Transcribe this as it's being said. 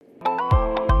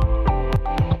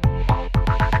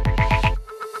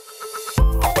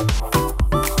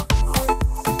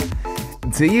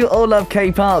Do you all love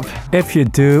K-pop? If you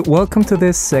do, welcome to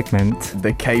this segment.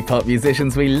 The K-pop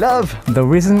musicians we love. The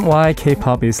reason why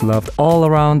K-pop is loved all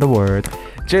around the world.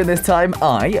 During this time,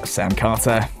 I, Sam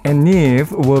Carter, and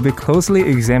Neve will be closely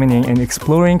examining and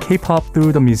exploring K-pop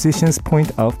through the musician's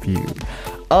point of view.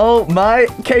 Oh my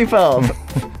K-pop!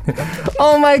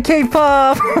 Oh my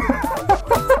K-pop!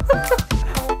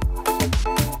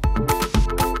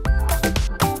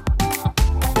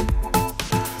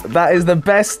 That is the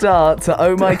best start to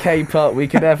Oh My K-pop we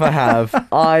could ever have.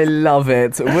 I love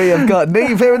it. We have got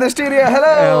Neve here in the studio.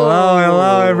 Hello!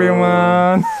 Hello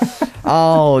everyone!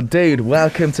 Oh, dude,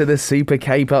 welcome to the Super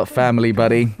K-pop family,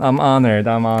 buddy. I'm honored.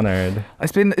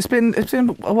 It's been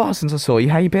a while since I saw you.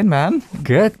 How you been, man?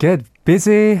 Good.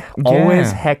 Busy,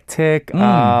 always hectic,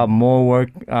 more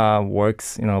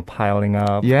works, piling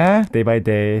up. Yeah? Day by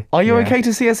day. Are you okay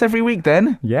to see us every week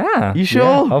then? Yeah. You sure?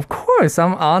 Yeah, of course,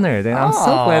 I'm honored and I'm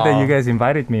so glad that you guys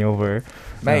invited me over.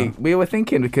 Mate, we were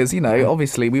thinking because,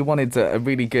 obviously we wanted a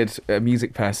really good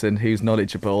music person who's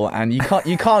knowledgeable, and you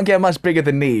can't get much bigger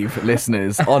than Neve,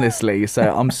 listeners, honestly.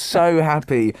 So I'm so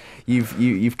happy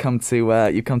you've come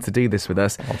to do this with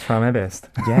us. I'll try my best.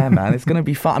 Yeah, man, it's going to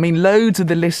be fun. I mean, loads of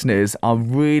the listeners are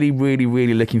really, really,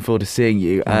 really looking forward to seeing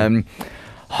you.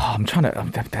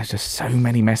 There's just so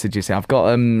many messages here. I've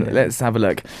got, let's have a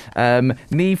look.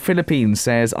 Neve Philippines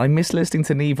says, I miss listening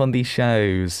to Neve on these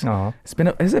shows.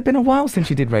 Has it been a while since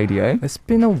you did radio? It's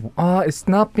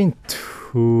not been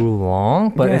too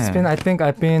long, but I think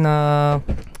I've been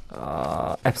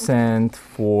absent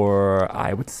for,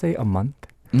 I would say, a month.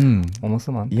 Almost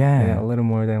a month. Yeah, a little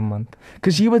more than a month.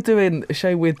 Because you were doing a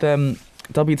show with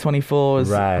W24's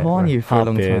Hwani for a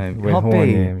long time.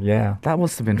 Hwani, yeah. That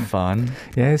must have been fun.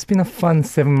 Yeah, it's been a fun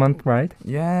 7-month ride.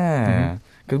 Yeah.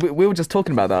 Because we were just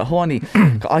talking about that. Hwani,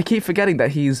 I keep forgetting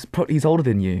that he's older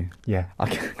than you. Yeah.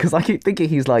 Because I keep thinking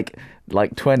he's like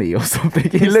 20 or something.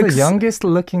 He's the youngest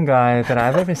looking guy that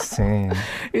I've ever seen.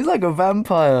 He's like a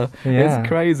vampire. Yeah. It's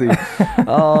crazy.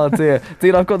 Oh dear.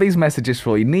 Dude, I've got these messages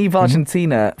for you. Neve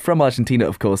Argentina, from Argentina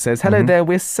of course, says, hello there,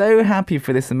 we're so happy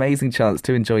for this amazing chance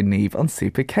to enjoy Neve on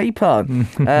Super K-pop.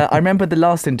 I remember the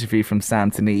last interview from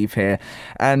Sam to Neve here,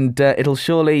 and it'll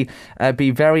surely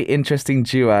be very interesting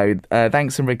duo.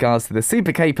 Thanks in regards to the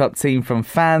Super K-pop team from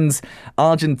fans,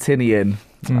 Argentinian.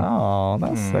 Oh,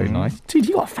 that's so nice. Dude,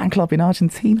 you got a fan club in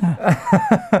Argentina.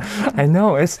 I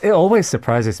know. It always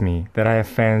surprises me that I have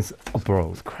fans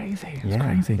abroad. It's crazy. It's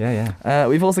crazy. Yeah.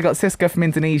 We've also got Siska from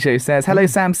Indonesia who says, hello,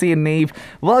 Sam C and Neve.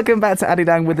 Welcome back to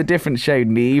Adidang with a different show,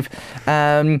 Neve.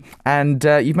 And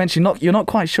you've mentioned you're not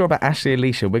quite sure about Ashley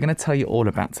Alicia. We're going to tell you all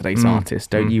about today's artist.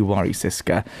 Don't you worry,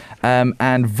 Siska.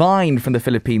 And Vine from the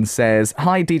Philippines says,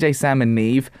 hi, DJ Sam and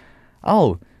Neve.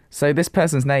 Oh, so this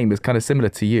person's name is kind of similar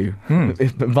to you,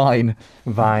 Vine.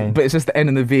 But it's just the N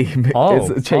and the V.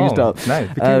 It's changed up.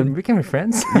 No, we can be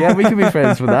friends. Yeah, we can be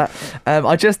friends for that.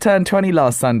 I just turned 20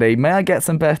 last Sunday. May I get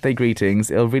some birthday greetings?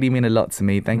 It'll really mean a lot to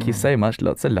me. Thank you so much.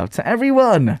 Lots of love to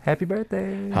everyone. Happy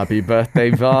birthday. Happy birthday,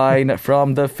 Vine,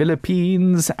 from the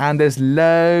Philippines. And there's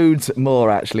loads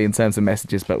more, actually, in terms of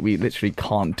messages, but we literally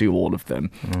can't do all of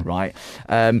them, right?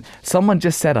 Someone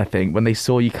just said, I think, when they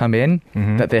saw you come in,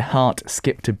 that their heart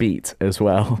skipped a beat as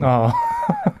well.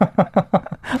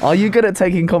 Are you good at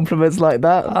taking compliments like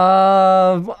that?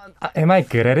 Am I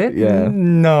good at it? Yeah.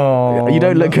 No. You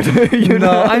don't look good at it.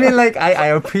 No, I mean, I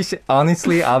appreciate,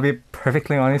 honestly, I'll be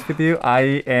perfectly honest with you.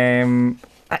 I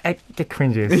get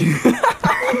cringes.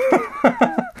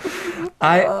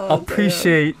 I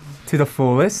appreciate to the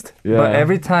fullest, but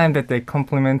every time that they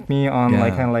compliment me on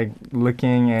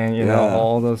looking and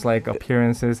all those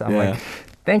appearances, I'm like,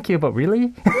 thank you, but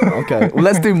really? Okay, well,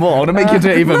 let's do more. I want to make you do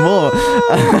it even more.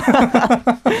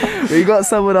 We got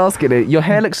someone asking it. Your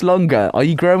hair looks longer. Are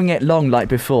you growing it long like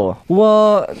before?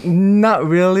 Well, not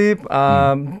really.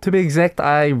 To be exact,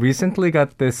 I recently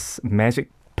got this magic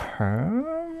perm.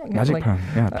 Magic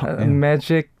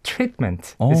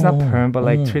treatment. It's not perm, but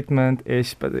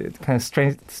treatment-ish, but it kind of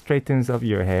straightens up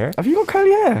your hair. Have you got curly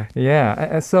hair?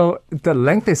 Yeah, so the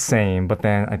length is same, but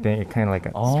then I think it kind of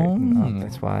straightens up.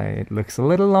 That's why it looks a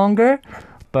little longer,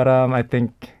 but I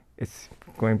think it's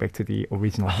going back to the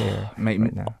original hair. Mate,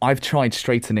 right now. I've tried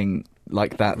straightening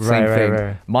like that same thing.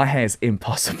 Right. My hair's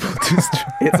impossible to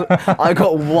straighten. I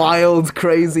got wild,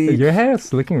 crazy. Your hair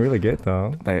is looking really good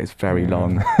though. It's very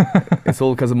long. It's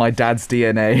all because of my dad's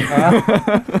DNA.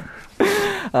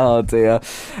 Oh dear.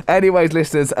 Anyways,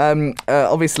 listeners,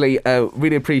 obviously,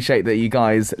 really appreciate that you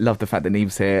guys love the fact that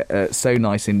Neve's here. So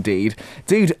nice indeed.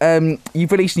 Dude,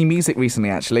 you've released new music recently,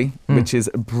 actually, which is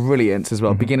brilliant as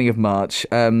well. Beginning of March.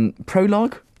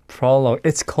 Prologue? Prologue.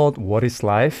 It's called What Is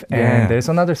Life, and there's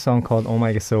another song called Oh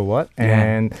My God, So What,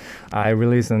 and I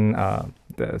released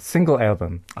the single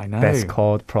album. I know. That's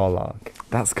called Prologue.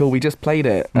 That's cool. We just played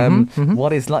it.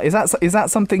 What is life? Is that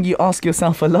something you ask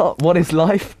yourself a lot? What is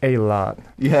life? A lot.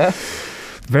 Yeah.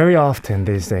 Very often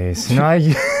these days.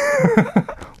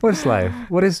 What is life?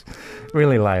 What is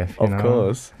really life? Of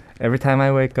course. Every time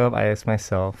I wake up, I ask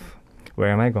myself, where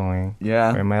am I going?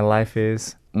 Yeah. Where my life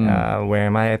is? Where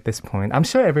am I at this point? I'm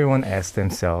sure everyone asks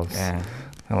themselves,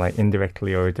 like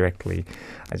indirectly or directly.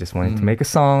 I just wanted to make a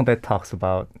song that talks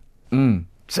about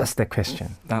just that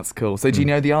question. That's cool. So do you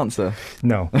know the answer?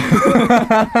 No.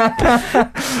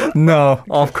 No,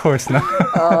 of course not.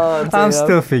 Oh, I'm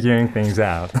still figuring things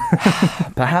out.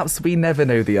 Perhaps we never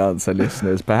know the answer,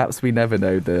 listeners. Perhaps we never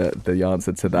know the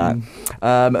answer to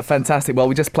that. Fantastic. Well,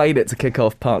 we just played it to kick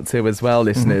off part 2 as well,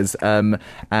 listeners. And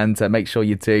make sure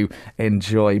you do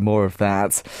enjoy more of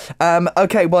that.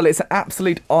 Okay, well, it's an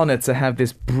absolute honour to have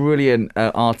this brilliant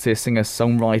artist, singer,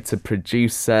 songwriter,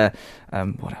 producer,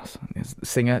 what else?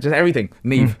 Singer, just everything.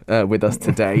 Neve with us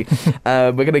today.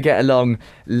 We're going to get along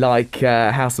like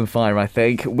house on fire, I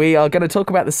think. We are going to talk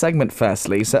about the segment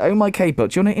firstly. So, Oh My K-pop,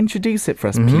 do you want to introduce it for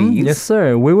us, please? Yes,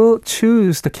 sir. We will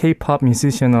choose the K-pop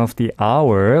musician of the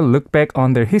hour, look back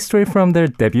on their history from their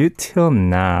debut till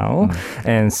now.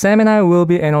 And Sam and I will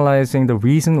be analyzing the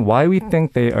reason why we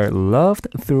think they are loved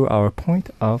through our point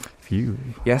of view.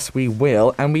 Yes, we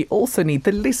will. And we also need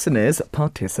the listeners'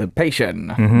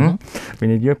 participation. We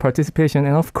need your participation.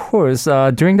 And of course,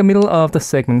 during the middle of the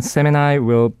segment, Sam and I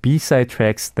will B-side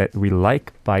tracks that we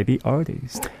like by the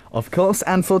artist. Of course,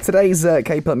 and for today's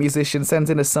K-pop musician, send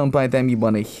in a song by them you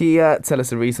want to hear. Tell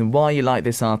us a reason why you like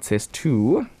this artist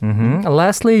too.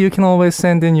 Lastly, you can always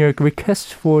send in your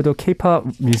request for the K-pop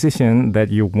musician that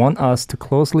you want us to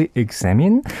closely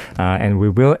examine, and we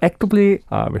will actively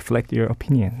reflect your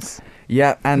opinions.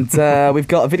 Yeah, and we've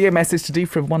got a video message to do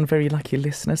from one very lucky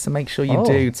listener, so make sure you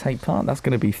do take part. That's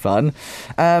going to be fun.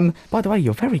 By the way,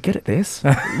 you're very good at this.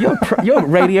 You're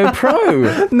radio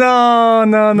pro. No.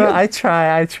 I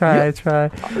try. It's going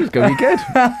to be good.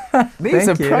 He's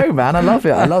a pro, man. I love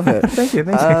it. Thank you.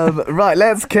 Right,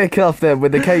 let's kick off then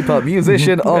with the K-pop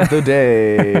musician of the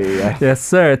day. Yes,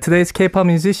 sir. Today's K-pop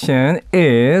musician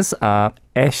is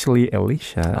Ashley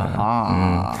Elisha.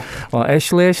 Well,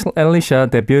 Ashley Elisha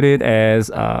debuted as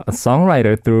a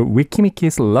songwriter through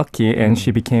Wikimiki's Lucky, and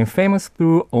she became famous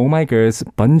through Oh My Girl's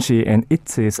Bungie and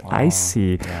ITZY's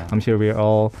Icy. I'm sure we're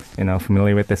all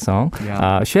familiar with this song.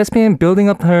 She has been building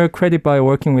up her credit by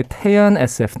working with Taeyeon,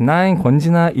 SF9,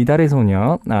 권진아, 이달의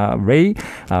소녀, Ray,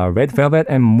 Red Velvet,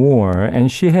 and more. And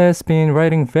she has been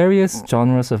writing various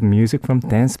genres of music from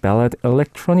dance, ballad,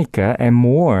 electronica, and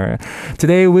more.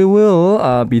 Today we will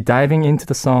be diving into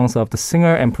the songs of the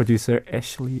singer and producer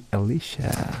Ashley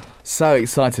Elisha. So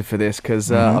excited for this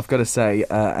because I've got to say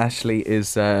Ashley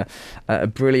is a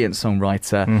brilliant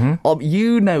songwriter.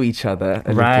 You know each other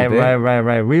a little bit.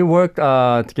 Right. We worked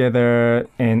together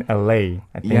in LA,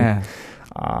 I think.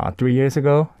 3 years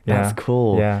ago. That's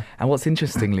cool. Yeah. And what's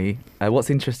interesting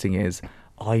is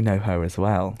I know her as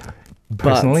well.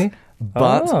 Personally?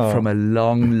 But from a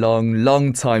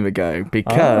long time ago,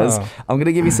 because I'm going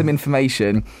to give you some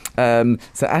information.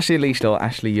 So Ashley Elisha, or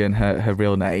Ashley Yun, her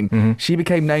real name, she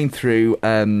became known through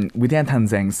Widian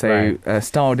Tanzeng, so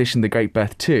Star Audition The Great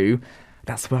Birth 2.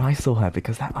 That's where I saw her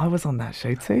because I was on that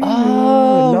show too.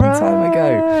 A long time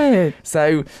ago.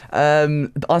 So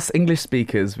us English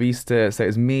speakers, we used to, so it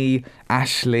was me,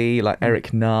 Ashley, like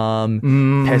Eric Nam,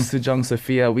 Pesujong,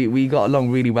 Sophia. We got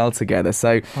along really well together.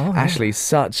 So Ashley's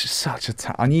such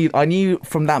a I knew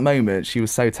from that moment she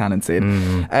was so talented.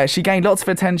 She gained lots of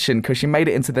attention because she made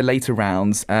it into the later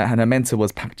rounds, and her mentor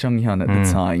was Park Jung-hyun at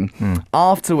the time.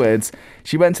 Afterwards,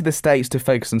 she went to the States to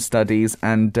focus on studies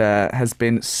and has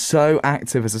been so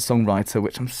active as a songwriter,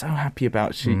 which I'm so happy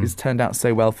about. She has turned out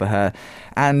so well for her.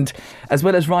 And as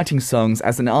well as writing songs,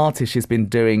 as an artist, she's been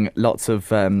doing lots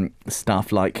of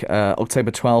stuff. Like October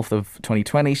 12th of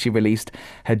 2020, she released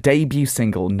her debut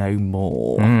single, No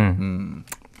More.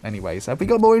 Anyways, have we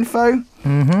got more info?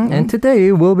 And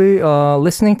today we'll be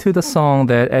listening to the song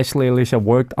that Ashley Elisha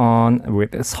worked on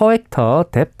with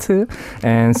서액터, Depth,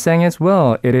 and sang as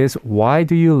well. It is Why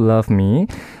Do You Love Me?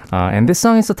 And this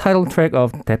song is the title track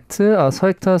of Depth,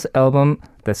 서액터's album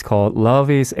that's called Love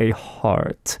is a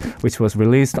Heart, which was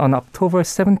released on October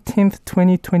 17th,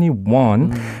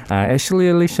 2021. Ashley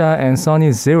Elisha and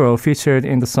Sunny Zero featured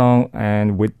in the song,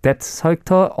 and with Depth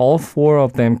서액터, all four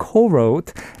of them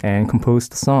co-wrote and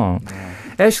composed the song.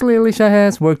 Ashley Elisha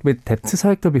has worked with Depth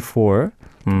서액터 before.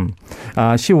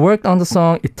 She worked on the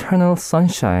song Eternal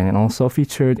Sunshine and also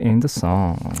featured in the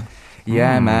song.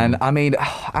 Yeah, man. I mean,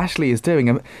 Ashley is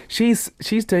doing she's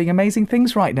doing amazing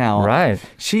things right now. Right.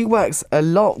 She works a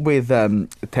lot with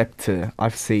Tepte.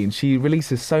 I've seen she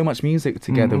releases so much music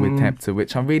together with Tepte,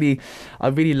 which I really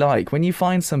like. When you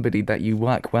find somebody that you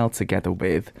work well together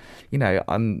with, you know,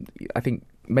 I think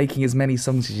making as many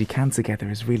songs as you can together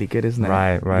is really good, isn't it?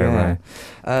 Right.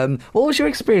 What was your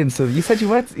experience of? You said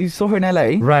you saw her in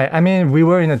LA. Right. I mean, we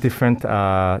were in a different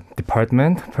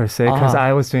department per se because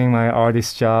I was doing my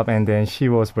artist job and then she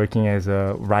was working as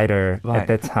a writer at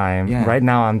that time. Yeah. Right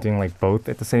now, I'm doing like both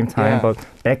at the same time. Yeah. But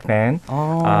back then,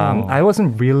 I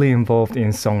wasn't really involved in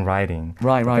songwriting.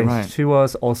 Right. She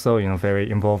was also, you know, very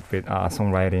involved with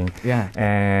songwriting. Yeah.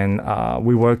 And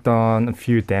we worked on a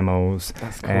few demos.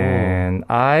 That's cool. And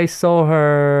I saw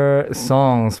her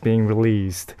songs being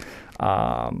released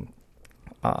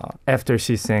after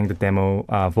she sang the demo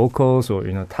vocals or,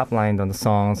 you know, top lined on the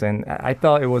songs. And I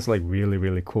thought it was like really,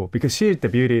 really cool because she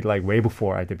debuted like way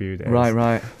before I debuted as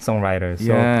songwriter.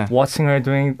 So watching her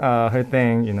doing her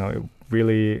thing, you know, it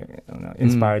really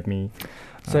inspired me.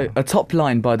 So a top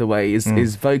line, by the way,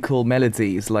 is vocal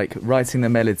melodies, like writing the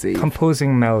melody,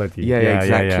 composing melody. Yeah,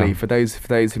 exactly. Yeah. For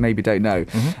those who maybe don't know,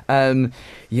 I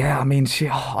mean,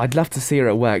 I'd love to see her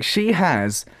at work. She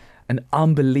has an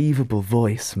unbelievable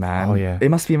voice, man. Oh yeah, it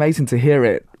must be amazing to hear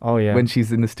it. Oh yeah, when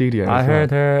she's in the studio. I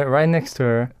heard her right next to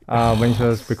her when she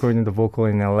was recording the vocal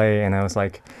in LA, and I was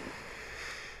like,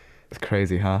 it's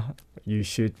crazy, huh? You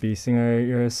should be singer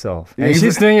yourself. And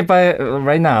she's doing it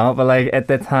right now, but like at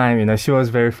that time, you know, she was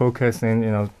very focused in,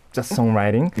 you know, just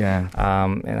songwriting. Yeah.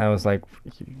 And I was like,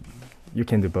 you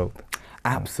can do both.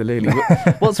 Absolutely.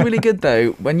 What's really good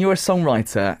though, when you're a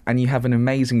songwriter and you have an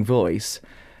amazing voice,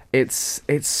 it's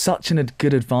such a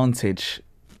good advantage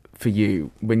for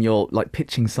you when you're like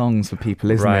pitching songs for people,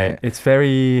 isn't it? It's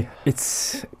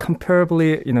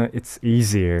comparably, you know, it's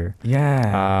easier.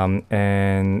 Yeah.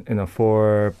 And you know,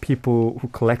 for people who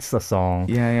collects the song,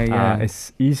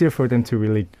 it's easier for them to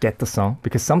really get the song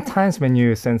because sometimes when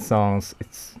you send songs,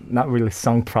 it's not really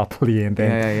sung properly and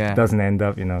then it doesn't end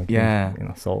up, you know,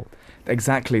 sold.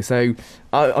 Exactly. So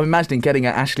I'm imagining getting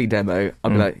an Ashley demo. I'll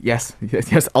be like, yes,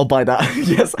 I'll buy that.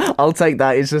 Yes, I'll take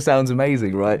that. It just sounds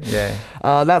amazing, right? Yeah.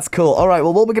 That's cool. All right.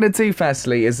 Well, what we're going to do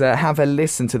firstly is have a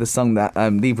listen to the song that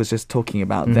Neve was just talking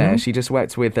about there. She just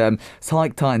worked with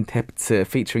Saikta and Tepte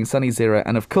featuring Sunny Zero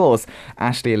and, of course,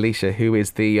 Ashley Alicia, who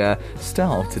is the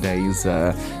star of today's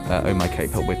Oh My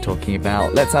K-Pop we're talking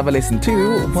about. Let's have a listen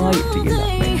to Why Do You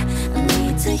Love Me? I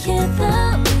need to hear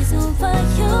the reason why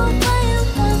you love me.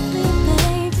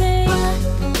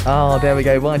 Oh, there we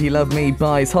go. Why Do You Love Me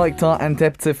by Saikta and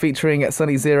Tepte featuring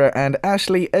Sunny Zero and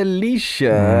Ashley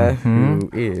Alicia,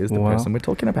 who is the person we're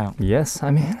talking about. Yes,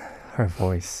 I mean, her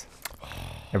voice.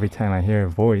 Every time I hear her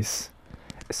voice,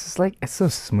 it's just like, it's so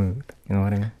smooth. You know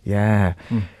what I mean? Yeah.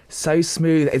 So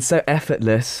smooth. It's so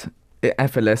effortless.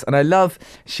 And I love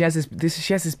she has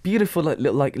this beautiful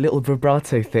little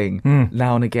vibrato thing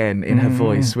now and again in her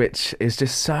voice, which is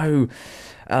just so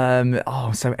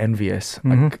so envious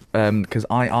because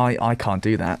I can't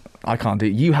do that. I can't do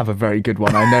it. You have a very good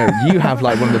one. I know you have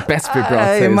like one of the best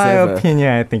vibratos in my ever.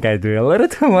 opinion, I think I do a little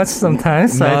too much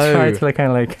sometimes. So I try to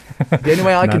kind of like the only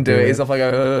way I can do it is if I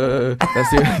go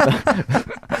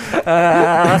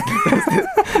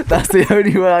that's the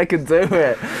only way I can do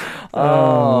it.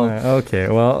 Okay.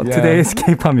 Well, today's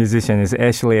K-pop musician is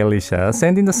Ashley Alicia.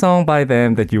 Send in the song by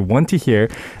them that you want to hear,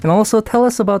 and also tell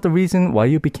us about the reason why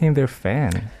you became their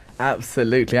fan.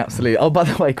 Absolutely. Oh, by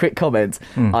the way, quick comment.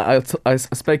 I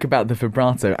spoke about the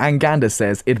vibrato. Anganda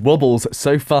says it wobbles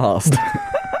so fast.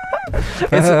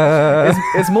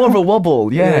 It's more of a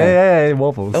wobble, yeah, it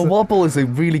wobbles. A wobble is a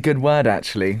really good word,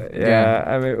 actually. Yeah,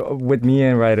 I mean, with me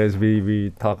and writers,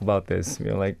 we talk about this.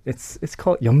 We're like, it's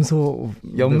called Yomso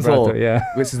vibrato,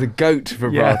 which is the goat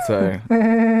vibrato.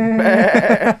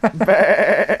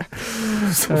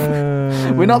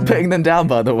 We're not putting them down,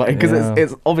 by the way, because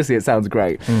it's obviously it sounds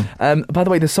great. By the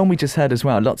way, the song we just heard as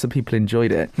well, lots of people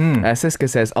enjoyed it. Siska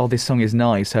says, "Oh, this song is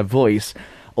nice." Her voice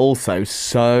also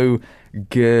so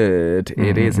good.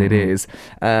 It is.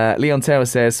 Leon Terra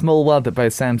says, "Small world that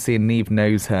both Sam C and Neve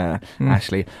knows her."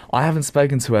 Ashley, I haven't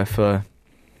spoken to her for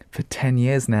 10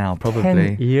 years now, probably.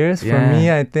 10 years? For me,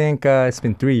 I think it's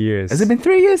been 3 years. Has it been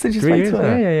 3 years since you spoke to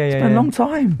her? Yeah. It's been a long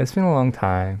time. It's been a long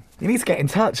time. You need to get in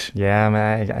touch. Yeah,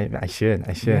 man, I should.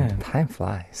 Yeah. Time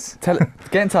flies.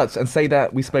 Get in touch and say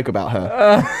that we spoke about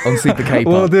her on Super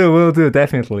K-pop. We'll do,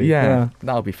 definitely. Yeah,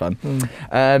 that'll be fun.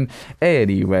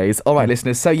 Anyways, all right,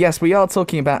 listeners. So yes, we are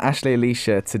talking about Ashley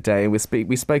Alicia today.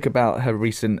 We spoke about her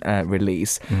recent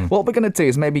release. What we're going to do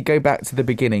is maybe go back to the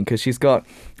beginning because she's got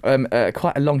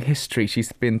quite a long history.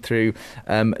 She's been through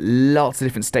lots of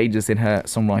different stages in her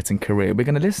songwriting career. We're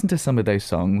going to listen to some of those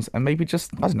songs and maybe just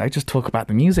talk about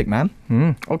the music, man.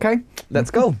 Okay,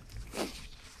 let's go.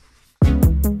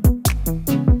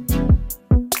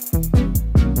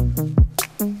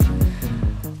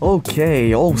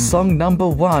 Okay, song number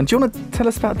 1. Do you want to tell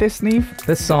us about this, Neve?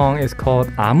 This song is called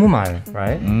아무 말,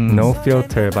 right? No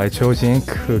Filter by 조진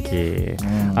크기.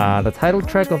 The title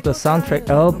track of the soundtrack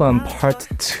album part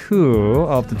 2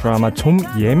 of the drama 좀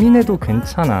예민해도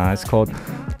괜찮아. It's called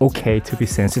Okay to be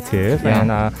Sensitive,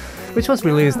 and which was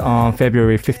released on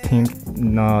February 15th,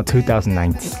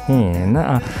 2019.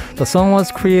 The song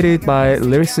was created by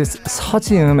lyricist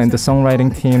서지음 and the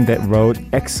songwriting team that wrote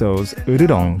EXO's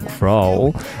으르렁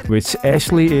Crawl, which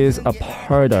Ashley is a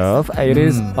part of. It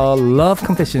is a love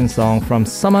confession song from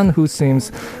someone who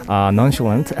seems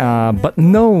nonchalant, but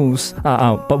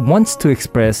wants to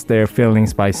express their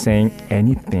feelings by saying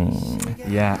anything.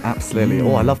 Yeah, absolutely.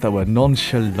 I love that word,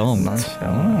 nonchalant.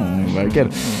 Very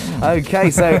good. Okay,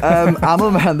 so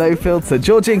아무 말 no filter.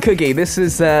 Georgie and Cookie. This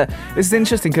is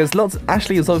interesting because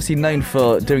Ashley is obviously known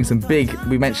for doing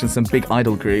we mentioned some big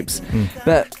idol groups,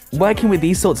 but working with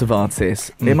these sorts of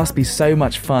artists, it must be so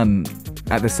much fun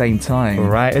at the same time.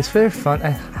 Right, it's very fun.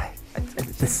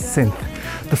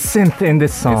 The synth in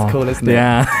this song. It's cool, isn't it?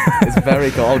 Yeah. It's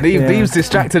very cool. Neve's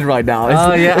distracted right now.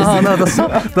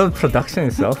 The production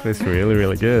itself is really,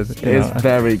 really good. It's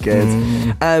very good.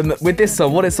 With this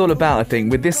song, what it's all about, I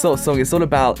think, with this sort of song, it's all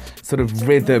about sort of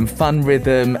rhythm, fun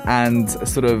rhythm, and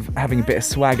sort of having a bit of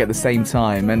swag at the same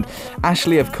time. And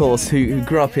Ashley, of course, who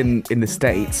grew up in the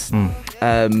States,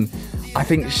 I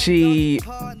think she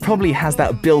probably has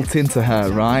that built into her,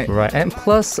 right? Right, and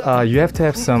plus, you have to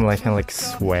have some kind of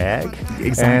swag.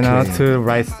 Exactly. And to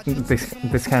write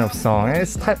this kind of song. And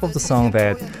it's type of the song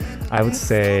that I would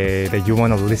say that you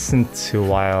want to listen to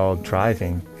while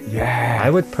driving. Yeah. I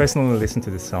would personally listen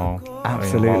to this song.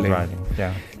 Absolutely. While driving.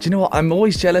 Yeah. Do you know what? I'm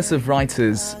always jealous of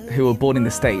writers who are born in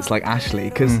the States, like Ashley,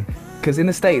 because in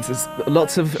the States,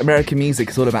 lots of American music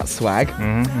is all about swag.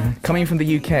 Coming from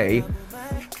the UK,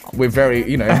 we're very,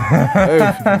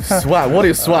 swag. What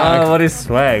is swag? What is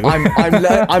swag?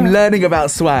 I'm learning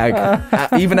about swag.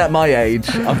 Even at my age,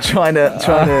 I'm trying to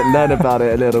learn about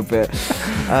it a little bit.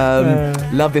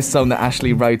 Love this song that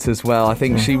Ashley wrote as well. I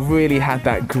think she really had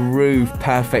that groove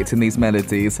perfect in these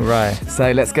melodies. Right.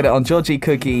 So let's get it on Georgie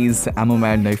Cookie's 아무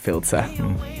말 no filter.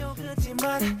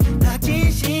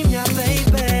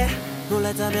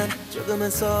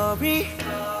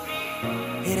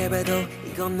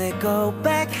 이건 내 go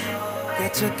back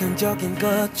꽤 즉흥적인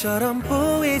것처럼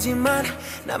보이지만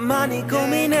난 많이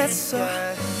고민했어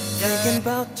Thinking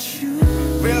about you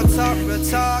Real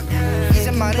talk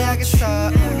이제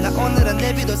말해야겠어 나 오늘은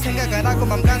내비도 생각 안 하고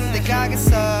맘 가는 데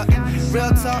가겠어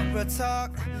Real talk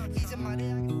이제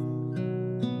말해야겠어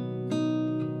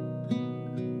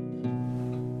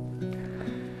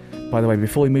By the way,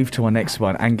 before we move to our next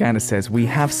one, Angana says, we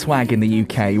have swag in the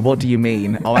UK. What do you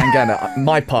mean? Oh, Angana,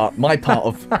 my part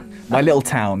of my little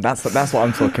town. That's what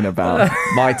I'm talking about.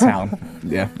 My town.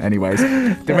 Yeah, anyways.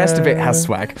 The rest of it has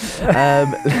swag.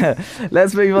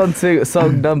 Let's move on to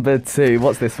song number 2.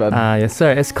 What's this one? Yes,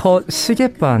 sir. It's called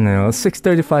시계바늘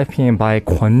 6:35 p.m. by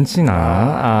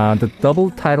권진아. The double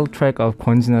title track of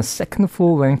권진아's second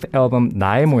full-length album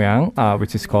나의 모양,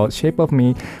 which is called Shape of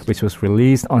Me, which was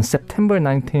released on September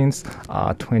 19th,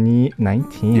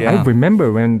 2019. Yeah. I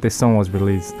remember when this song was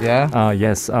released. Yeah?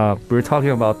 Yes, we were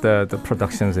talking about the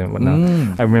productions and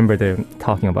whatnot. I remember them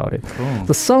talking about it. Cool.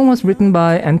 The song was written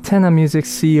by Antenna Music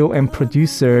CEO and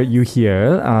producer Yoo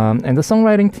Hyul, and the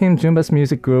songwriting team Jumba's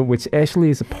Music Group, which Ashley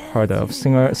is a part of.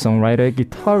 Singer, songwriter,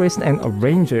 guitarist, and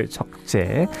arranger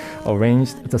Chokjae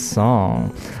arranged the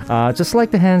song. Just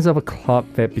like the hands of a clock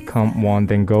that become one,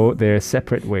 then go their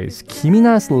separate ways. Kim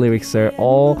Mina's lyrics are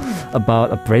all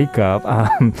about a breakup,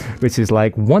 which is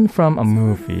like one from a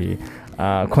movie.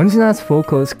 권진아's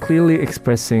vocals clearly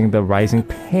expressing the rising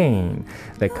pain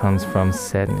that comes from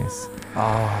sadness.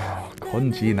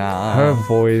 권진아. Her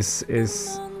voice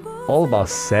is all about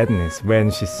sadness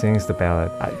when she sings the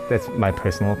ballad. That's my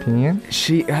personal opinion.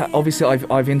 She obviously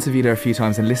I've interviewed her a few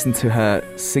times and listened to her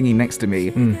singing next to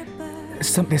me.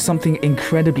 there's something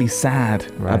incredibly sad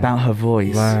Right. about her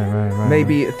voice. Right.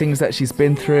 Maybe things that she's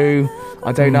been through.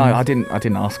 I don't know. I didn't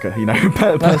ask her.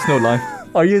 Personal life.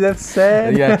 Are you that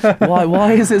sad? Yeah.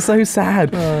 Why is it so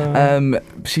sad?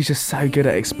 She's just so good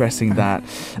at expressing that.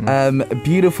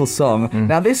 Beautiful song.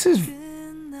 Now this is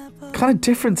kind of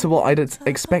different to what I'd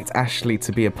expect Ashley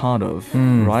to be a part of,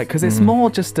 right? Because it's more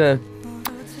just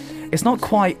it's not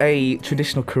quite a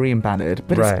traditional Korean ballad,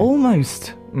 but Right. it's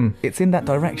almost, it's in that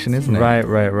direction, isn't it?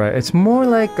 Right. It's more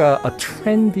like a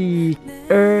trendy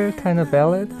kind of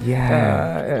ballad.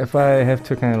 Yeah. If I have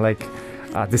to kind of like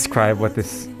describe what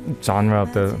this genre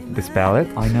of this ballad.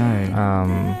 I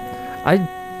know. I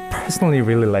personally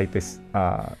really like this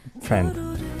trend.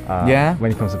 Yeah?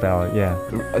 When it comes to ballad, yeah.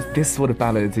 This sort of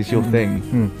ballads is your thing.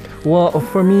 Well,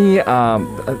 for me,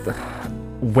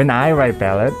 when I write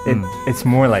ballad, it's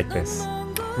more like this.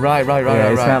 Right.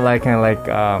 Yeah, it's not like kind of like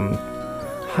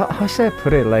how should I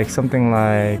put it? Like something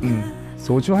like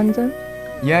소주 한 잔?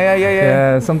 Yeah.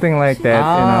 Yeah, something like that.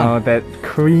 Ah. You know, that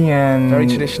Korean, Very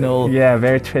traditional. Yeah,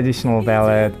 very traditional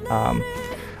ballad.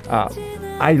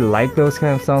 I like those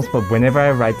kind of songs, but whenever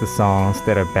I write the songs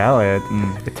that are ballad,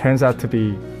 it turns out to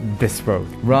be this road.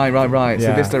 Right. So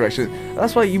Yeah. this direction.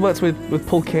 That's why you worked with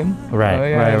Paul Kim. Right, Oh,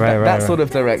 yeah. right. That sort of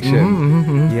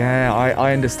direction. Yeah,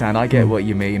 I understand. I get what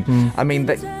you mean. Mm. I mean,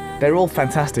 they're all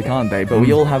fantastic, aren't they? But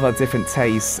we all have our different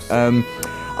tastes.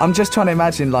 I'm just trying to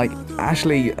imagine, like,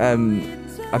 Ashley,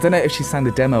 I don't know if she sang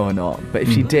the demo or not, but if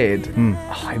she did,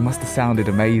 it must have sounded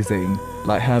amazing,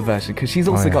 like her version, because she's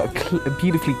also yeah. got a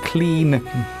beautifully clean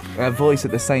voice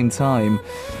at the same time.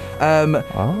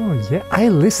 Oh yeah, I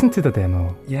listened to the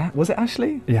demo. Yeah, was it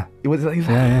Ashley? Yeah. It was.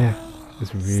 Yeah.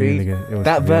 It's really See, good. It was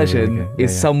that really, version really good.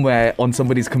 is somewhere on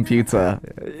somebody's computer.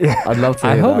 Yeah. I'd love to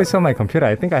I hear hope that. it's on my computer.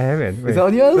 I think I have it. Is it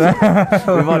on yours?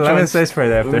 We might Let me and- search for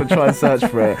it after. We'll try and search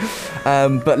for it.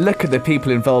 But look at the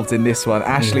people involved in this one.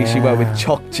 Ashley, she worked with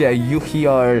Chokjae,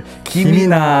 Yuhyeol,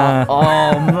 Kimina. Kimina.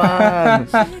 Oh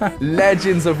man,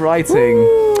 legends of writing.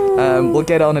 We'll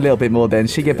get on a little bit more then.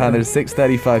 시계 바늘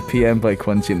 6:35 p.m. by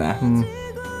Kwonjina.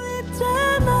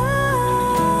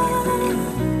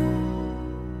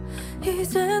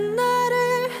 이제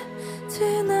나를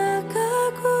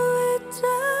지나가고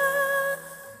있잖아.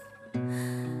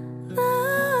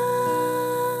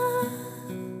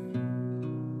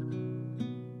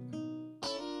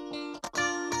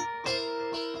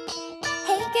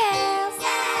 Hey girls,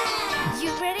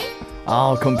 you ready?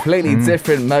 Oh, completely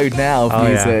different mode now of Oh,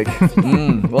 yeah. music.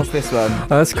 What's this one?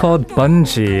 It's called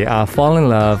Bungie, Fall in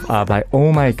Love by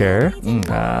Oh My Girl.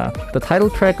 The title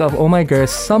track of Oh My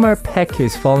Girl's summer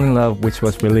package Fall in Love, which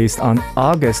was released on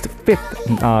August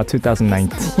 5th,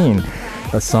 2019.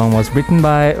 The song was written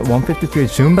by 153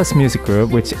 Jumba's music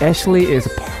group, which Ashley is a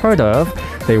part of.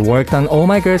 They worked on Oh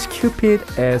My Girl's Cupid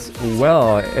as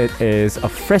well. It is a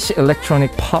fresh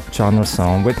electronic pop genre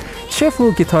song with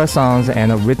cheerful guitar sounds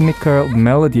and a rhythmical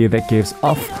melody that gives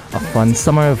off a fun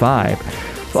summer vibe.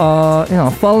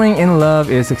 Falling in love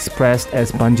is expressed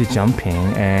as bungee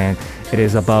jumping, and it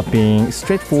is about being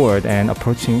straightforward and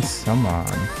approaching someone.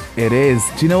 It is.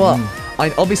 Do you know what? I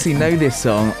obviously know this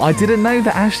song. I didn't know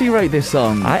that Ashley wrote this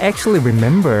song. I actually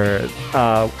remember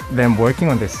them working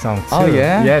on this song too. Oh,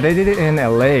 yeah? Yeah, they did it in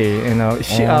LA. You know,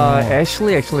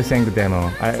 Ashley actually sang the demo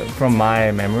from my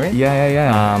memory.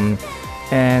 Yeah.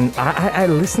 And I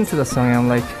listened to the song and I'm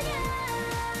like,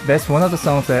 that's one of the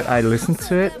songs that I listened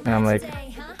to it and I'm like,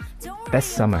 that's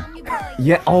summer.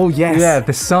 Yeah. Oh, yes. Yeah,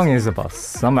 the song is about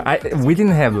summer. We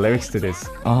didn't have lyrics to this.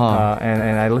 Uh-huh.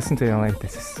 And I listened to it and I'm like,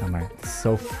 this is summer. It's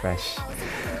so fresh.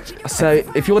 So,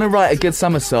 if you want to write a good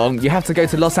summer song, you have to go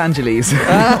to Los Angeles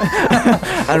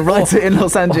and write it in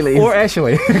Los Angeles. Or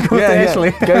Ashley. Go to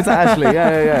Ashley. Go to Ashley.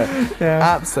 Yeah.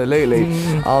 Yeah. Absolutely.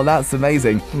 Oh, that's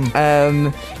amazing.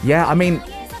 Yeah, I mean,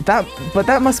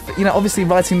 that must, obviously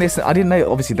writing this, I didn't know,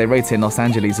 obviously they wrote it in Los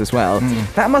Angeles as well.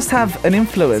 That must have an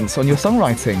influence on your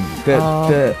songwriting.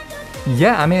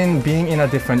 Yeah, I mean, being in a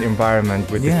different environment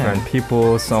with Yeah. different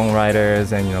people,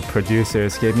 songwriters, and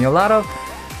producers gave me a lot of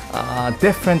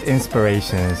different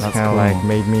inspirations. That's Kind of cool. like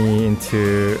made me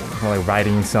into like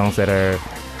writing songs that are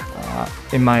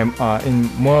in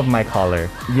more of my color.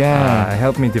 Yeah.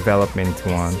 Helped me develop into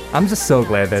one. I'm just so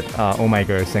glad that Oh My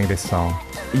Girl sang this song.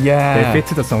 Yeah. They fit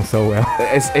to the song so well.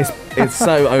 It's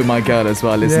so Oh My Girl as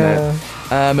well, isn't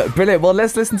it? Brilliant. Well,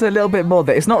 let's listen to a little bit more.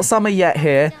 It's not summer yet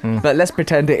here, but let's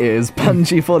pretend it is.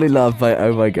 Bungie Fall in Love by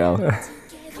Oh My Girl.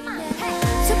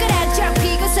 손가락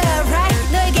잡히고서 right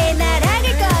너에게 날아갈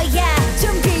거야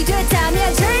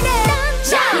준비됐다면 turn it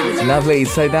on. Lovely.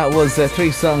 So that was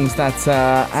 3 songs that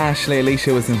Ashley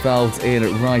Alicia was involved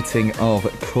in writing, of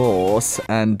course,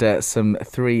 and some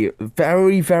 3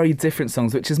 very, very different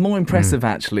songs, which is more impressive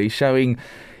actually, showing,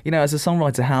 you know, as a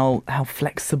songwriter how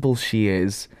flexible she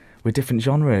is with different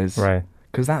genres. Right.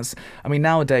 Because that's, I mean,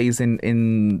 nowadays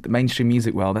in the mainstream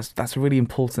music world, that's a really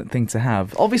important thing to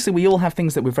have. Obviously, we all have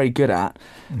things that we're very good at,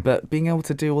 but being able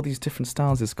to do all these different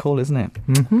styles is cool, isn't it?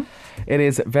 Mm-hmm. It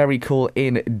is very cool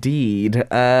indeed.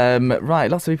 Right,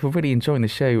 lots of people really enjoying the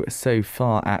show so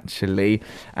far, actually.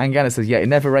 And Ganna says, yeah, it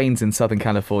never rains in Southern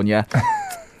California.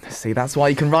 See, that's why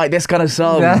you can write this kind of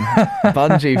song.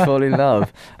 Bungie, Fall in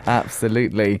Love.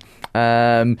 Absolutely.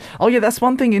 Oh yeah, that's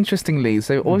one thing interestingly.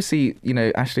 So obviously, you know,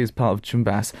 Ashley is part of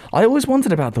Jumbas. I always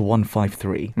wondered about the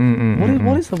 153.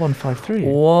 What is the 153?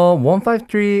 Well,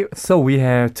 153, so we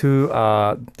have 2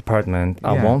 departments.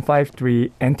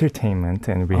 153 Entertainment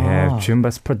and we have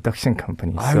Jumbas Production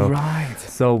Company. Oh, so, right.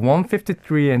 So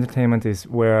 153 Entertainment is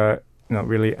where, you know,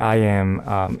 really I am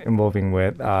involving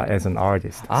with as an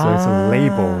artist. So it's a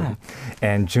label.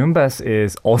 And Jumbas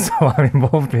is also I'm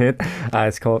involved with.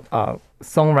 It's called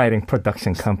Songwriting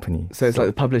Production Company. So it's like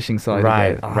the publishing side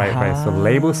right, of it. Right. So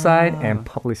label side and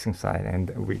publishing side, and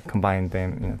we combine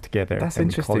them, you know, together. That's and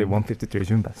interesting. We call it 153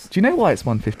 Jumbas. Do you know why it's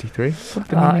 153?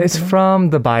 It's from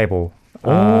the Bible.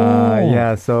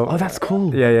 Yeah, so... Oh, that's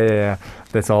cool. Yeah.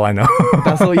 That's all I know.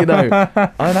 That's all you know.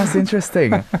 Oh, that's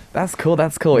interesting. That's cool.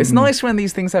 It's nice when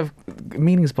these things have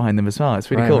meanings behind them as well. It's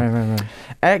really cool. Right.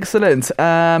 Excellent.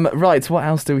 Right, what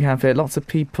else do we have here? Lots of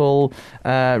people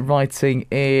writing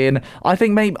in. I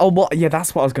think maybe... Oh, what? Yeah,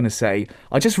 that's what I was going to say.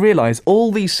 I just realised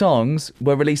all these songs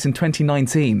were released in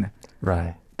 2019.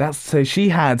 Right. So she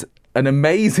had an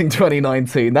amazing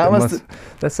 2019.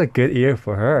 That's a good year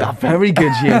for her. A very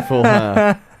good year for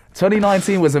her.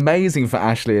 2019 was amazing for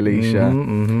Ashley Alicia.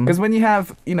 Because when you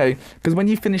have, you know, because when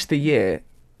you finish the year,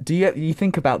 you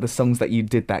think about the songs that you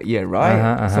did that year,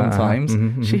 right? Sometimes.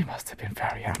 She must have been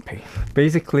very happy.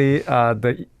 Basically,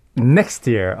 the next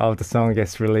year of the song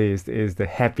gets released is the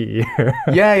happy year.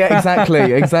 yeah,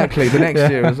 exactly. The next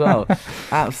year as well.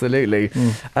 Absolutely.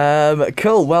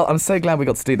 Cool. Well, I'm so glad we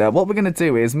got to do that. What we're going to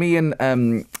do is me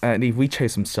and Neve, we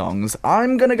chose some songs.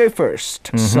 I'm going to go first.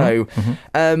 So,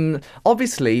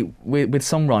 obviously, with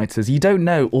songwriters, you don't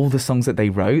know all the songs that they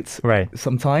wrote. Right.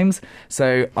 Sometimes.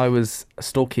 So I was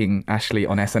stalking Ashley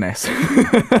on SNS.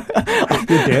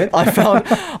 You did? I found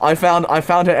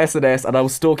her SNS and I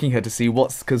was stalking her to see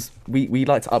because we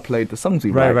like to upload the songs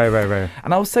we write. Right.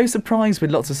 And I was so surprised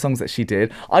with lots of songs that she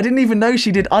did. I didn't even know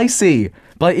she did Icy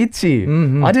by Itchy.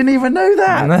 I didn't even know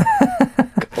that.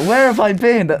 Where have I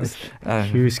been? That's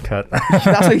huge cut.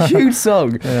 That's a huge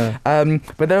song. Yeah.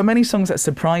 But there are many songs that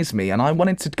surprised me, and I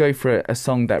wanted to go for a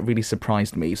song that really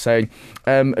surprised me. So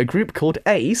a group called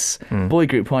Ace, boy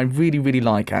group who I really, really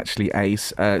like, actually,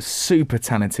 Ace. Super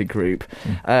talented group.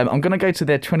 I'm going to go to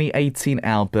their 2018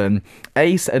 album,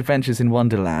 Ace Adventures in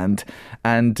Wonderland.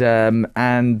 And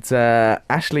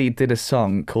Ashley did a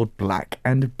song called Black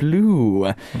and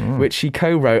Blue, which she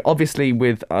co-wrote, obviously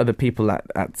with other people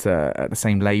at the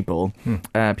same label.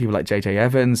 People like JJ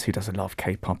Evans, who does a lot of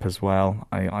K-pop as well.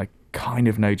 I kind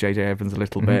of know JJ Evans a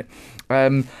little bit.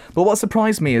 But what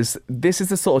surprised me is this is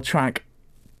the sort of track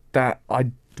that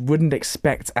I wouldn't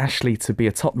expect Ashley to be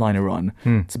a top liner on,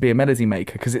 to be a melody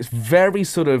maker, because it's very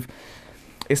sort of...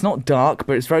 It's not dark,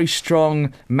 but it's very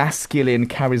strong, masculine,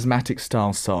 charismatic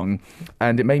style song.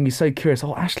 And it made me so curious.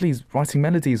 Oh, Ashley's writing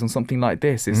melodies on something like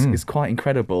this. It's quite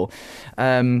incredible.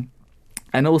 And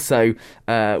also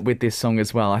with this song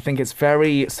as well, I think it's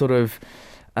very sort of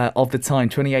the time,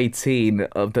 2018,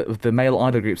 of the male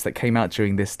idol groups that came out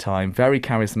during this time. Very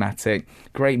charismatic,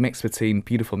 great mix between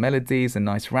beautiful melodies and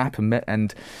nice rap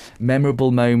and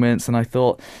memorable moments. And I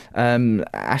thought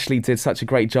Ashley did such a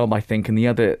great job, I think, and the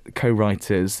other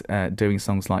co-writers doing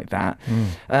songs like that.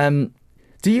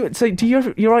 Do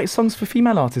you write songs for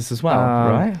female artists as well,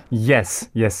 right? Yes,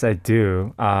 I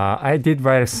do. I did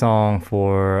write a song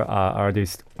for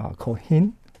artist called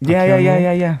Hin.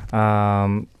 Yeah.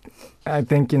 I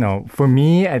think, you know, for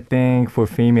me, I think for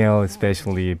female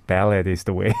especially, ballad is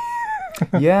the way.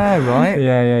 Yeah, right?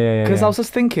 Yeah. Because I was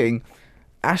just thinking,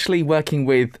 Ashley working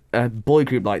with a boy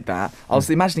group like that, I was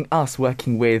imagining us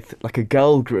working with like a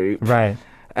girl group. Right.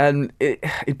 And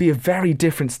it'd be a very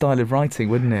different style of writing,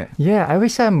 wouldn't it? Yeah, I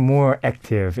wish I'm more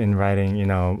active in writing, you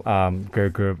know, girl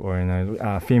group or, you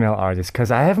know, female artists, because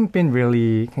I haven't been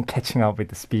really catching up with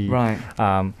the speed. Right.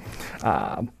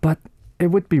 But it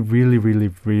would be really,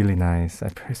 really, really nice. I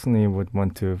personally would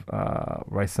want to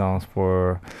write songs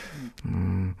for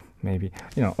maybe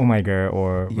Oh My Girl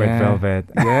or Red Yeah. Velvet.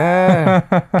 Yeah,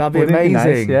 that'd be Wouldn't it be nice?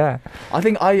 amazing. Yeah. I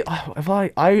think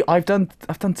I've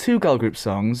done 2 girl group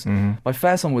songs. My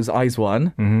first one was Eyes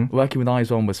One. Working with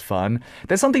Eyes One was fun.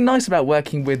 There's something nice about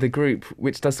working with a group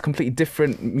which does completely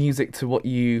different music to what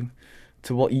you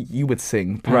would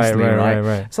sing personally,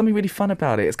 right. Something really fun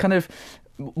about it. It's kind of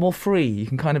more free. You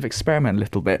can kind of experiment a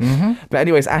little bit. But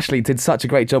anyways, Ashley did such a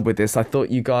great job with this. I thought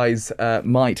you guys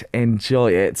might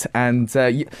enjoy it. And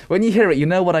when you hear it, you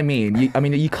know what I mean.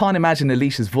 You can't imagine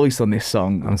Alicia's voice on this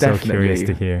song. I'm definitely. so curious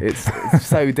to hear. It's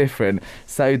so different,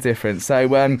 so different. So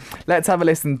let's have a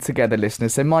listen together,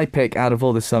 listeners. So my pick out of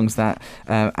all the songs that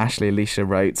Ashley Alicia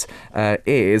wrote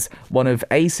is one of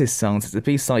Ace's songs. It's a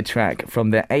B-side track from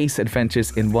their Ace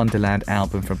Adventures in Wonderland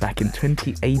album from back in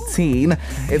 2018.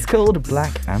 It's called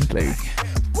Black and Blue.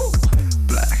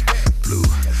 Black, blue,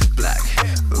 black,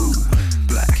 ooh,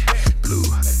 black, blue.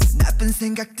 나쁜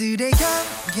생각들의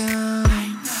영영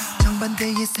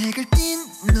정반대의 색을 띤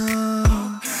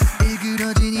너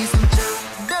일그러진 이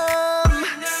손처럼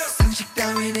상식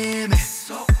따윈 애매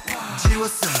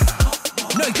지웠어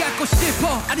널 갖고 싶어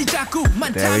아니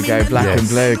자꾸만 There we go, Black and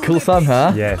Blue. Cool song,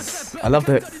 huh? Yes. I love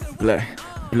the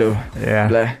blue, Yeah.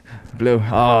 blue.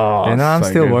 Oh, I'm so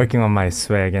still good. working on my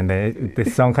swag, and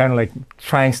this song kind of like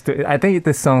trying to. I think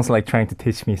this song's like trying to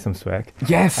teach me some swag.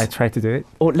 Yes. I try to do it.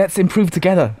 Or let's improve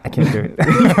together. I can't do it.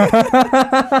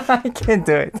 I can't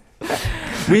do it.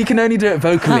 We can only do it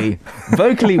vocally.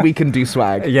 Vocally, we can do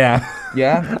swag. Yeah.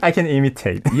 Yeah? I can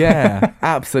imitate. Yeah,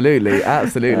 absolutely,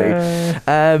 absolutely.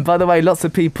 By the way, lots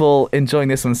of people enjoying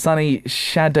this one. Sunny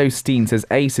Shadowstein says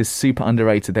Ace is super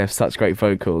underrated. They have such great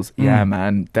vocals. Yeah,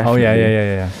 man, Oh definitely.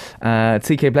 yeah.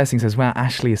 TK Blessing says, wow,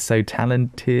 Ashley is so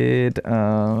talented.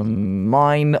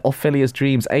 Mine, Ophelia's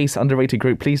Dreams, Ace, underrated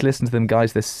group. Please listen to them,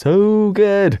 guys. They're so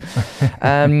good.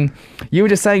 You were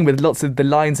just saying with lots of the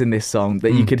lines in this song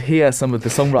that you could hear some of the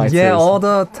songwriters. Yeah, all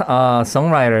the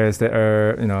songwriters that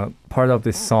are part of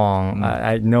this song,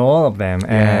 I know all of them,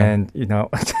 and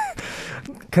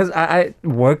because I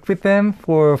worked with them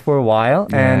for a while,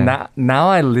 and now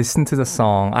I listen to the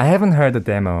song. I haven't heard the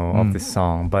demo of this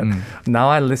song, but now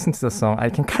I listen to the song. I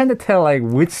can kind of tell like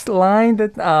which line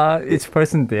that each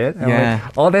person did. And I'm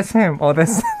like, oh, that's him. Oh,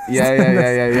 that's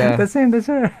Yeah. That's him. That's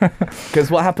her. Because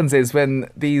what happens is when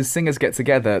these singers get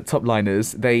together, top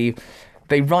liners, they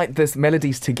write this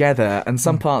melodies together, and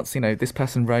some parts, this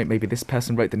person wrote, maybe this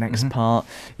person wrote the next part,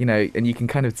 and you can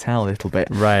kind of tell a little bit.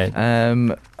 Right.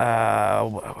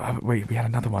 Wait, we had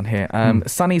another one here.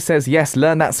 Sunny says, yes,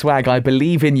 learn that swag. I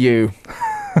believe in you.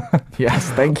 Yes,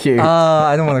 thank you.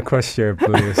 I don't want to crush your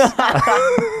blues.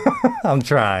 I'm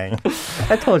trying.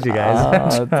 I told you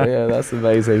guys. Oh, dear, that's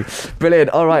amazing.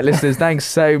 Brilliant. All right, listeners, thanks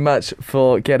so much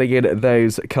for getting in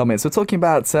those comments. We're talking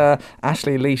about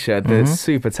Ashley Alicia, the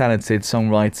super talented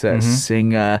songwriter,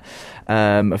 singer.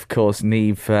 Of course,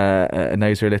 Neve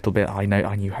knows her a little bit. I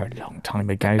knew her a long time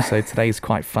ago, so today's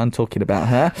quite fun talking about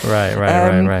her.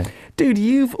 Right. Dude,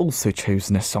 you've also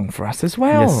chosen a song for us as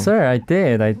well. Yes, sir. I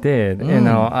did.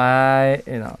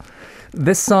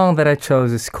 This song that I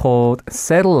chose is called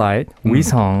Satellite,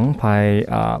 위성 by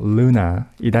Luna,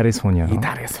 이달의 소녀.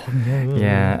 이달의 소녀.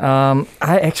 Yeah.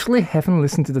 I actually haven't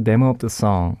listened to the demo of the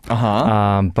song.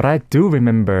 But I do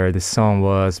remember the song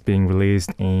was being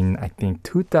released in, I think,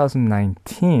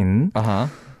 2019.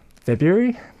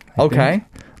 February? I think.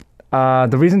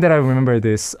 The reason that I remember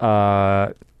this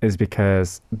is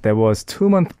because there was 2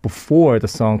 months before the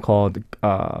song called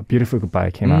Beautiful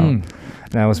Goodbye came out.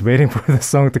 And I was waiting for the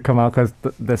song to come out because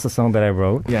that's a song that I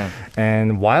wrote. Yeah.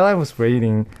 And while I was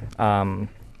waiting,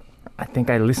 I think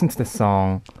I listened to the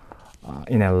song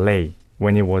in LA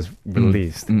when it was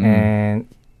released. And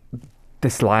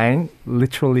this line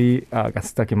literally got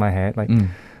stuck in my head. Like, and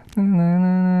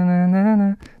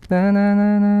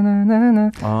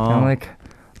I'm like,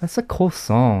 that's a cool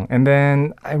song. And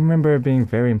then I remember being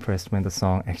very impressed when the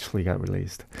song actually got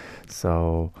released.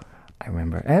 So I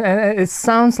remember. And it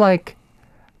sounds like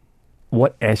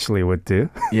what Ashley would do.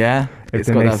 Yeah, if it's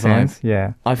that got makes that vibe. sense.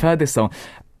 Yeah. I've heard this song.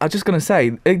 I'm just going to say,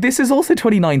 this is also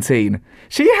 2019.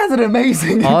 She has an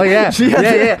amazing... Oh, yeah. She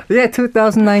has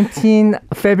 2019,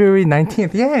 February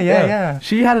 19th. Yeah.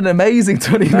 She had an amazing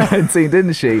 2019,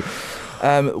 didn't she?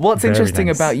 What's Very interesting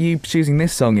nice. about you choosing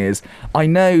this song is, I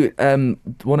know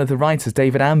one of the writers,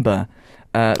 David Amber,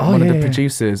 one of the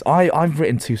producers. I've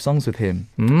written 2 songs with him.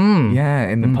 Yeah,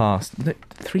 in the past.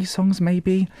 3 songs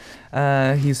maybe.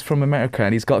 He's from America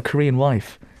and he's got a Korean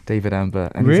wife. David Amber,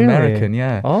 and Really? he's American,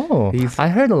 yeah. Oh, He's- I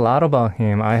heard a lot about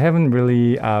him. I haven't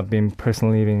really been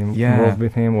personally Yeah. involved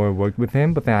with him or worked with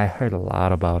him, but then I heard a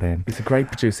lot about him. He's a great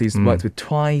producer. He's worked with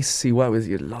Twice. He worked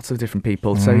with lots of different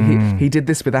people. So he did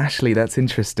this with Ashley. That's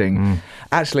interesting.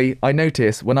 Actually, I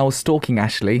noticed when I was stalking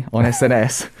Ashley on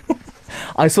SNS,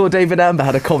 I saw David Amber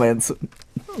had a comment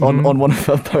on one of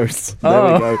her posts. There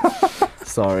we go.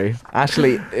 Sorry.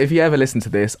 Ashley, if you ever listen to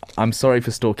this, I'm sorry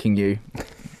for stalking you.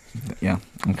 Yeah.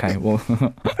 Okay. Well,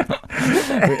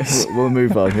 we'll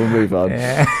move on. We'll move on.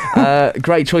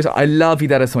 Great choice. I love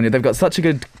Idara Sonia. They've got such a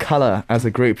good colour as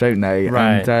a group, don't they?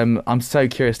 Right. And I'm so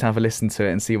curious to have a listen to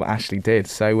it and see what Ashley did.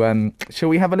 So, shall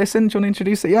we have a listen? Do you want to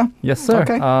introduce it? Yeah. Yes, sir.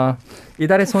 Okay.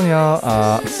 이달의 소녀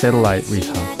Satellite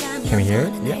Rehab. Can we hear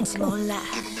it? Yeah. Let's go.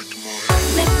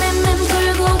 맴맴맴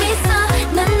돌고 있어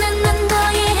난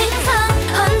너의 행성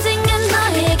언젠간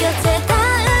너의 곁에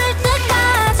닿을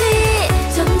때까지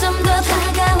점점 더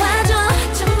다가와줘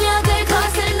중력을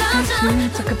거슬러줘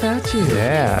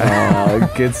Yeah. Oh,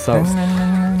 good song.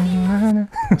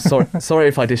 Sorry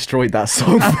if I destroyed that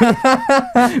song.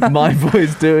 My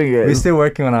voice doing it. We're still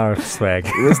working on our swag.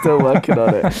 We're still working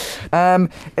on it.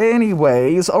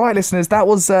 Anyways, all right, listeners, that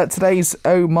was today's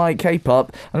Oh My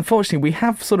K-pop. Unfortunately, we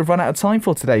have sort of run out of time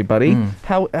for today, buddy.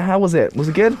 How was it? Was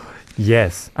it good?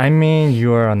 Yes. I mean,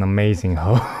 you're an amazing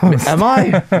host. Am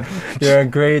I? You're a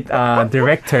great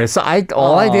director. So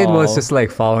all I did was just like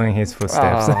following his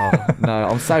footsteps. Oh, no,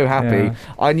 I'm so happy. Yeah.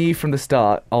 I knew from the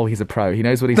start. Oh, he's a pro. He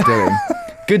knows what he's doing.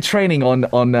 Good training on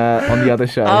the other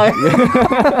show. I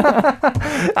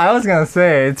was gonna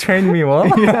say, it trained me well.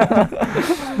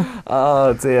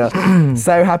 Oh dear.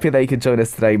 So happy that you could join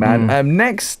us today, man.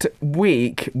 Next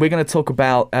week we're going to talk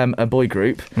about a boy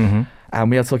group. And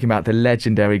we are talking about the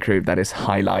legendary group that is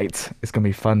Highlight. It's going to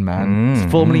be fun, man. It's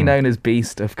formerly known as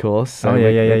Beast, of course. So yeah.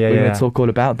 We're going Yeah. to talk all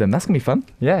about them. That's going to be fun.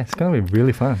 Yeah, it's gonna be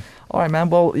really fun. All right, man.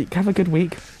 Well, have a good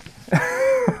week.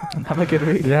 Have a good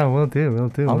week. Yeah, we'll do.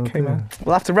 Okay, man.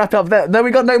 We'll have to wrap up there. No,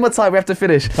 we got no more time. We have to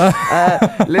finish.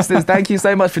 Listeners, thank you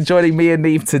so much for joining me and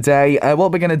Neve today.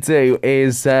 What we're going to do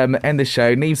is end the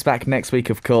show. Neve's back next week,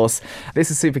 of course. This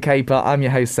is Super K-pop. I'm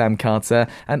your host, Sam Carter,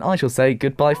 and I shall say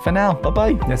goodbye for now.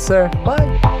 Bye-bye. Yes, sir.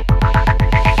 Bye.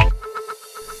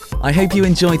 I hope you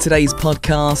enjoyed today's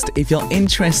podcast. If you're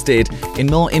interested in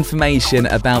more information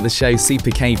about the show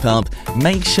Super K-pop,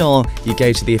 make sure you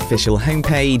go to the official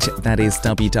homepage, that is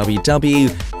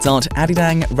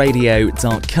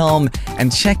www.arirangradio.com,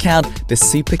 and check out the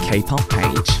Super K-pop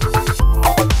page.